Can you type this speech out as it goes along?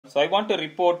So I want to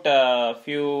report a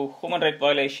few human rights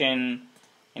violation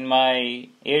in my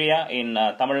area in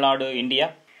Tamilnadu,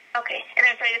 India. Okay, and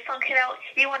I'm sorry, the phone cut out.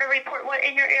 You want to report what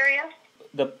in your area?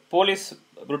 The police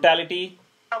brutality.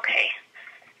 Okay,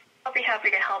 I'll be happy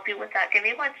to help you with that. Give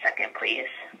me 1 second, please.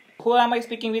 Who am I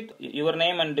speaking with? Your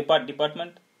name and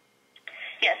department?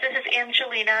 Yes, this is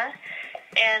Angelina,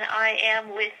 and I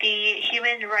am with the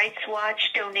Human Rights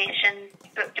Watch Donation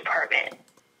Book Department.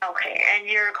 Okay, and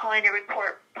you're calling to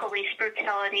report police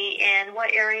brutality in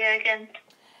what area again?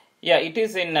 Yeah, it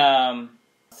is in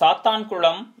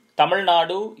Sathankulam,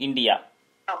 Tamilnadu, India.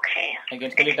 Okay. I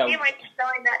can spell it out. Do you mind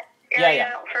spelling that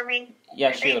area out for me?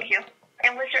 Yeah, sure. Thank you.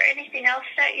 And was there anything else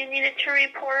that you needed to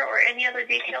report or any other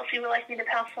details you would like me to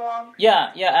pass along?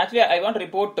 Yeah. Actually, I want to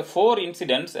report the 4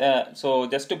 incidents. So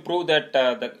just to prove that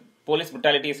the police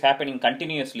brutality is happening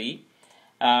continuously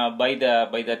by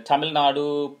the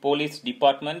Tamilnadu Police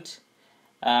Department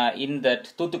in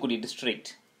that Thoothukudi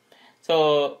district.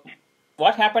 So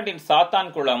what happened in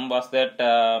Sathankulam was that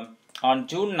on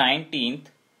June 19th,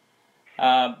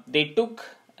 they took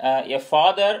a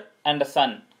father and a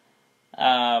son.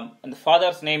 And the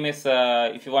father's name is,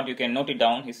 if you want, you can note it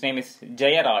down. His name is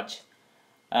Jayaraj.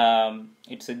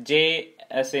 It's a J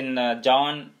as in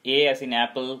John, A as in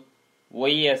apple,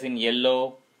 Y as in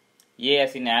yellow, A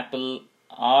as in apple,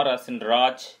 R as in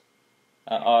Raj,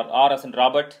 or R as in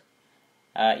Robert,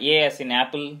 A as in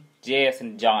apple, J as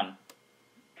in John.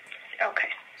 Okay.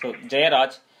 So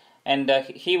Jayaraj, and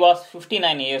he was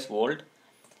 59 years old,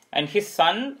 and his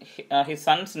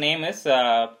son's name is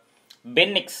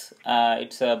Bennicks.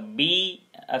 It's a B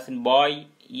as in boy,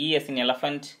 E as in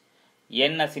elephant,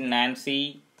 N as in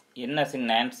Nancy, N as in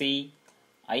Nancy,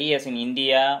 I as in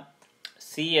India,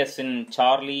 C as in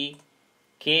Charlie,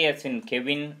 K as in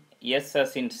Kevin, S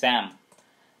as in Sam.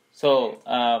 So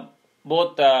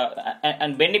both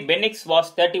and Bennicks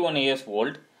was 31 years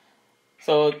old.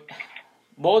 So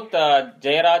both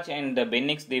Jayaraj and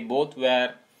Bennicks, they both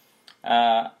were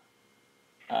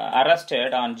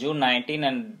arrested on June 19,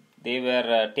 and they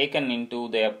were taken into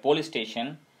their police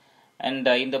station. And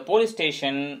in the police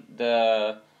station,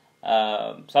 the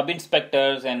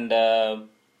sub-inspectors and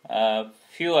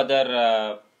few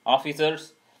other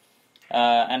officers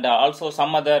and also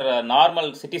some other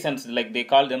normal citizens, like they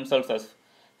call themselves as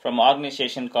from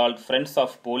organization called Friends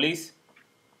of Police.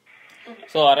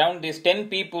 So around these 10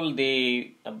 people,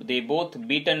 they both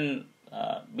beaten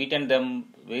them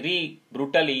very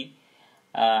brutally,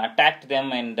 attacked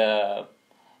them, and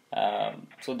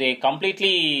so they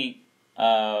completely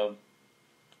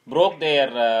broke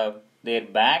their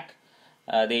back.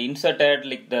 They inserted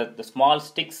like the small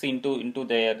sticks into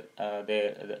their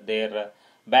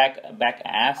back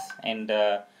ass, and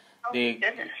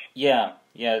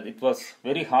it was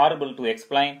very horrible to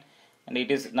explain, and it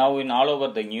is now in all over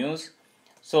the news.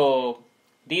 So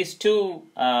these two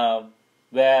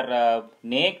were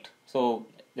naked. So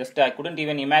just I couldn't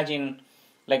even imagine,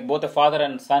 like both the father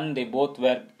and son, they both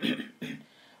were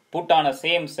put on a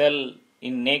same cell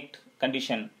in naked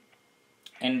condition,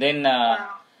 and then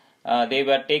they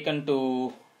were taken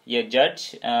to a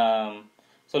judge.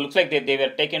 So looks like they were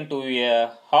taken to a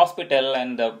hospital,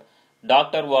 and the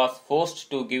doctor was forced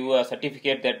to give a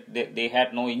certificate that they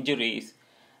had no injuries.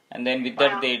 And then with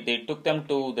that, they took them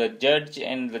to the judge,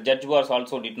 and the judge was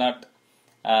also did not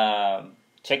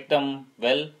check them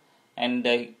well, and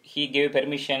he gave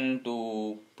permission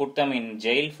to put them in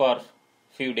jail for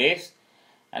few days,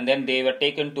 and then they were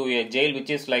taken to a jail which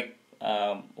is like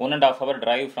 1.5 hour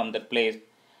drive from that place,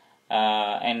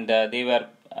 and they were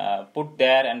put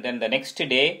there, and then the next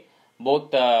day,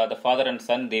 both the father and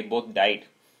son, they both died.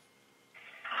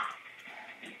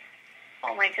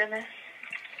 Oh my goodness.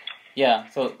 Yeah,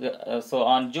 so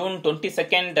on June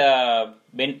 22nd,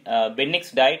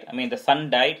 Bennicks died. I mean, the son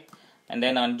died, and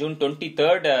then on June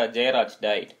 23rd, Jayaraj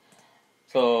died.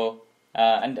 So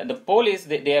and the police,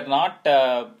 they are not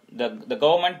the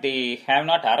government. They have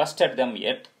not arrested them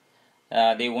yet.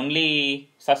 They only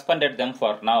suspended them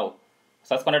for now.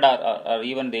 Suspended or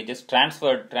even they just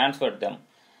transferred them.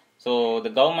 So the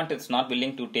government is not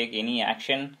willing to take any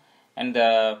action, and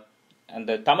the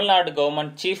Tamil Nadu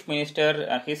government chief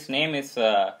minister, his name is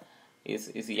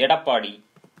Edappadi.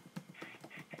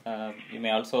 You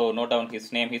may also note down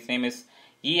his name. His name is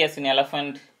E as in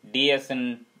elephant, D as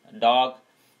in dog,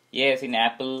 A as in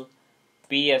apple,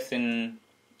 P as in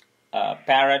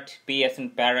parrot, P as in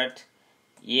parrot,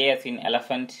 A as in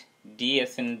elephant, D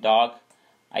as in dog,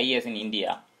 I as in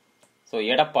India. So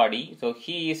Edappadi. So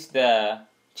he is the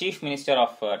chief minister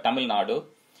of Tamil Nadu,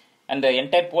 and the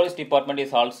entire police department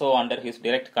is also under his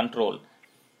direct control.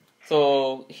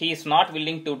 So he is not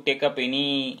willing to take up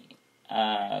any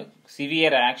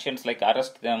severe actions like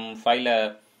arrest them, file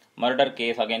a murder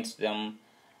case against them.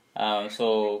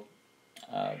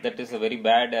 That is a very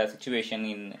bad situation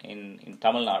in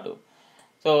Tamil Nadu.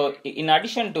 So in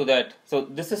addition to that, so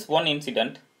this is one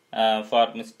incident for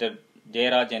Mr.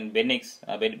 Jayaraj and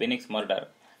Bennicks murder.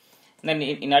 And then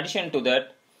in addition to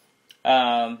that,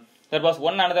 there was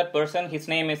one another person. His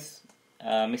name is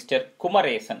Mr.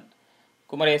 Kumaresan.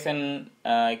 Kumaresan,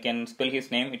 I can spell his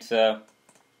name. It's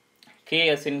K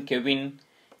as in Kevin,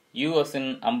 U as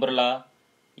in umbrella,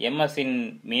 M as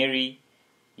in Mary,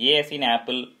 A as in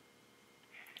apple,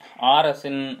 R as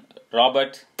in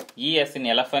Robert, E as in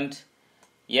elephant,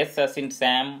 S as in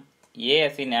Sam, A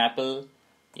as in apple,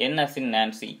 N as in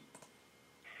Nancy.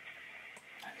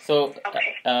 So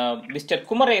Mr.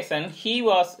 Kumaresan,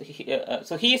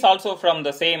 he is also from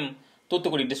the same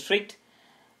Thoothukudi district,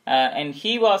 and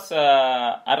he was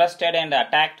arrested and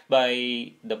attacked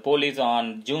by the police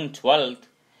on June 12th.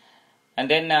 And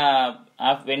then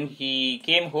when he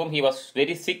came home, he was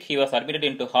very sick. He was admitted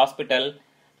into hospital,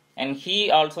 and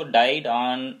he also died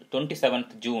on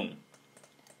 27th June.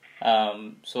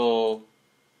 So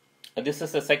this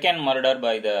is the second murder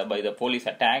by the police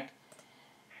attack.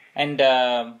 And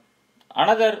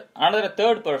another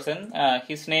third person,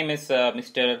 his name is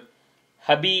Mr.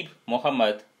 Habeeb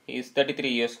Mohammed. He is 33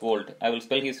 years old. I will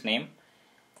spell his name.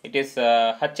 It is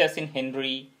H as in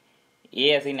Henry,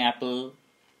 A as in apple,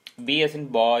 B as in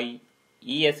boy,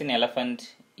 E as in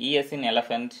elephant, E as in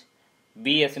elephant,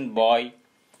 B as in boy,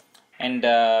 and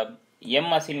M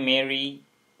as in Mary,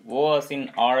 O as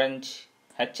in orange,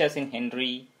 H as in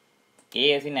Henry,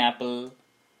 A as in apple,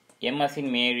 M as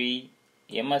in Mary,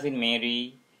 M as in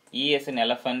Mary, E as in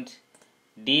elephant,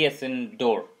 D as in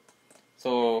door.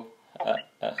 So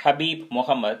Habeeb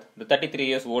Mohammed, the 33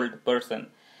 years old person.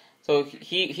 So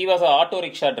he was an auto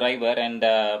rickshaw driver, and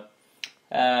a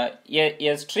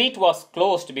street was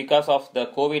closed because of the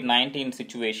COVID-19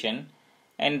 situation,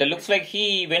 and looks like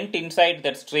he went inside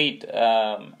that street,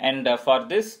 and for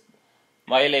this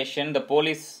violation, the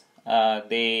police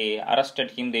they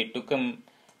arrested him. They took him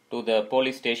to the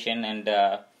police station, and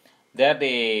there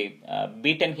they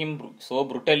beaten him so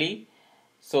brutally.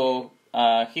 So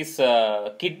his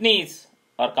kidneys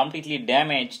are completely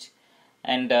damaged,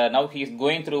 and now he is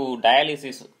going through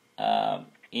dialysis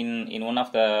in one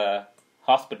of the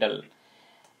hospital.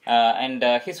 And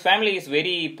his family is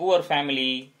very poor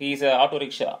family. He is an auto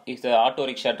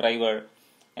rickshaw driver,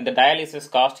 and the dialysis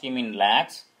cost him in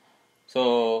lakhs.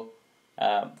 So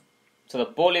the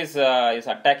police is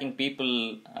attacking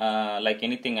people like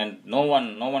anything, and no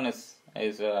one is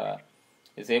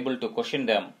able to question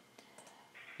them.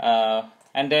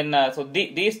 And then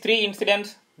these three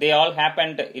incidents, they all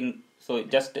happened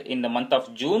just in the month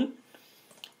of June,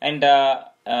 and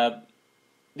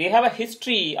they have a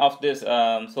history of this.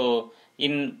 So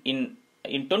in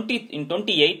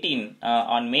 2018,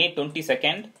 on May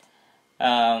 22nd,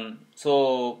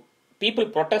 so people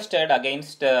protested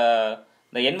against the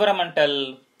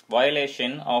environmental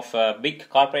violation of a big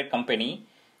corporate company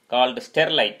called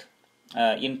Sterline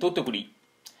in Thoothukudi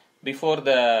before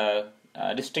the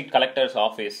district collector's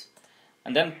office.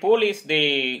 And then police,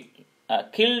 they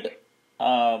killed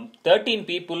 13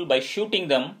 people by shooting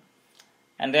them,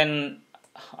 and then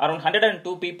around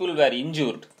 102 people were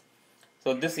injured.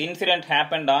 So this incident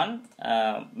happened on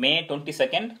May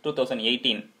 22nd,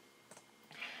 2018.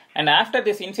 And after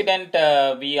this incident,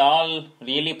 we all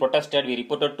really protested. We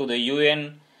reported to the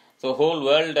UN. So whole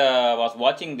world was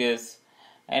watching this,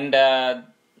 and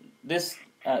this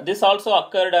also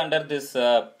occurred under this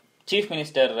Chief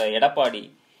Minister Edapadi,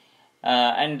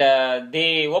 and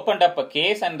they opened up a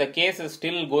case, and the case is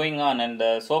still going on.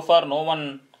 And so far,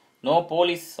 no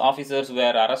police officers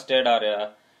were arrested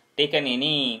or taken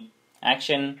any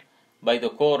action by the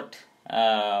court.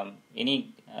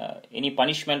 Any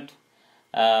punishment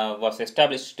was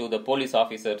established to the police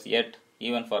officers yet,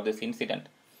 even for this incident.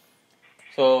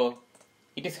 So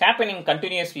it is happening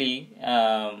continuously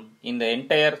in the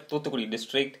entire Thoothukudi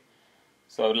district.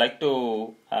 So I would like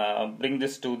to bring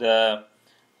this to the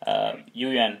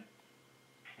UN.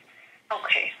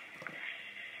 Okay.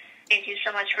 Thank you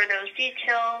so much for those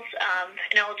details.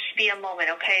 And it'll just be a moment,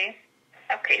 okay?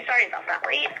 Okay, sorry about that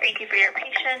wait. Thank you for your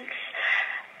patience.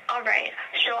 All right,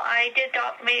 so I did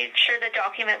make sure to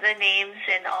document the names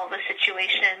and all the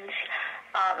situations.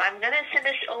 I'm going to send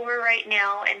this over right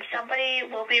now, and somebody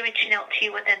will be reaching out to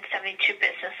you within 72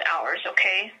 business hours,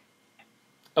 okay?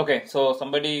 Okay, so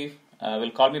somebody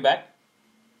will call me back?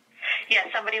 Yeah,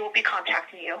 somebody will be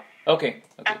contacting you. Okay.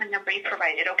 At the number you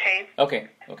provided, okay? Okay.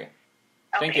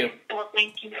 Thank you. Well,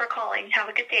 thank you for calling. Have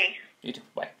a good day. You too.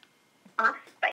 Bye. Bye.